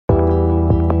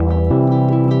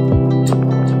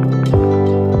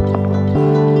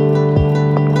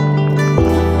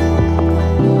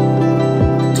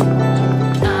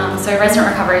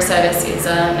service is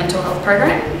a mental health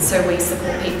program, so we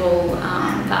support people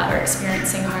that are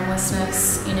experiencing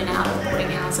homelessness in and out of boarding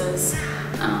houses,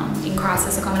 in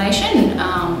crisis accommodation,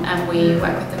 and we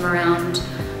work with them around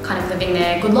kind of living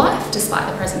their good life despite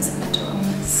the presence of mental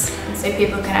illness. So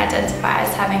people can identify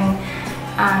as having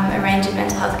a range of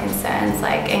mental health concerns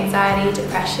like anxiety,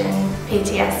 depression,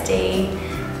 PTSD,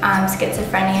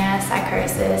 schizophrenia,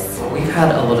 psychosis. Well, we've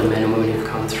had a lot of men and women who've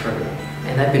come through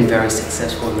and they've been very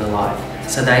successful in their life.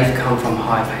 So they've come from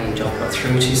high-paying jobs but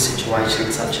through to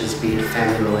situations such as be it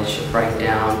family relationship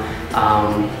breakdown,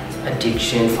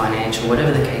 addiction, financial,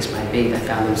 whatever the case may be, they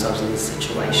found themselves in this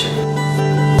situation.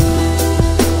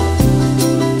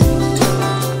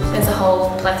 There's a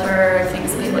whole plethora of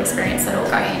things that people experience that all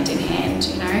go hand in hand,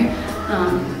 you know.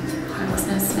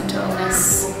 Homelessness, mental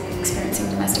illness, experiencing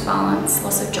domestic violence,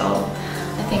 loss of job.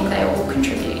 I think they all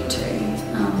contribute to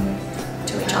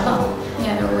each other.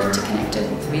 Yeah, they're all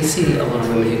interconnected. We see a lot of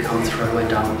women who come through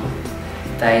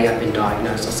and they have been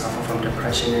diagnosed or suffer from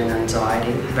depression and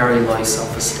anxiety, very low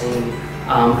self-esteem.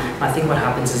 I think what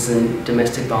happens is in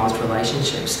domestic violence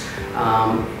relationships,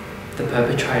 the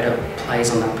perpetrator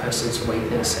plays on that person's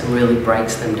weakness and really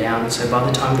breaks them down. So by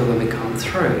the time the women come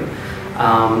through,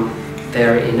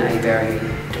 they're in a very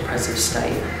depressive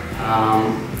state,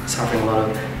 suffering a lot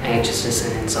of anxiousness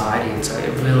and anxiety, and so it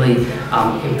really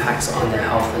impacts on their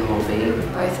health and well-being.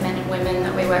 Both men and women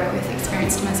that we work with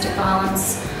experience domestic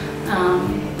violence.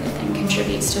 It then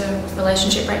contributes to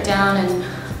relationship breakdown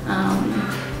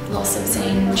and loss of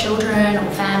seeing children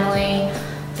or family,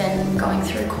 then going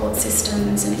through court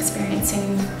systems and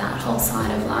experiencing that whole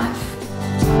side of life.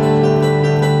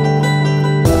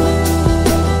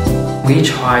 We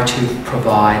try to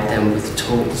provide them with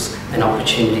tools and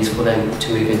opportunities for them to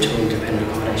move into independent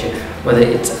accommodation, whether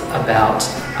it's about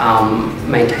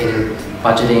maintaining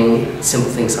budgeting, simple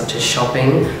things such as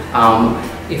shopping.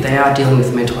 If they are dealing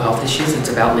with mental health issues, it's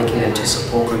about linking them to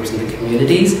support groups in the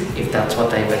communities, if that's what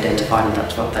they've identified and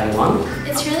that's what they want.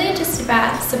 It's really just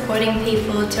about supporting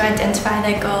people to identify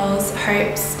their goals,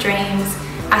 hopes, dreams,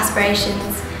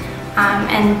 aspirations,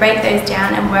 and break those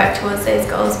down and work towards those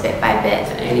goals bit by bit.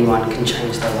 Anyone can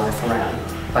change their life around,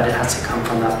 but it has to come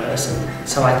from that person.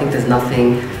 So I think there's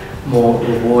nothing more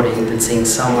rewarding than seeing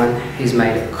someone who's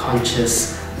made a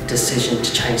conscious decision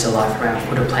to change their life around,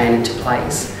 put a plan into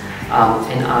place,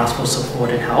 and ask for support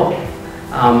and help,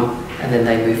 and then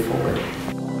they move forward.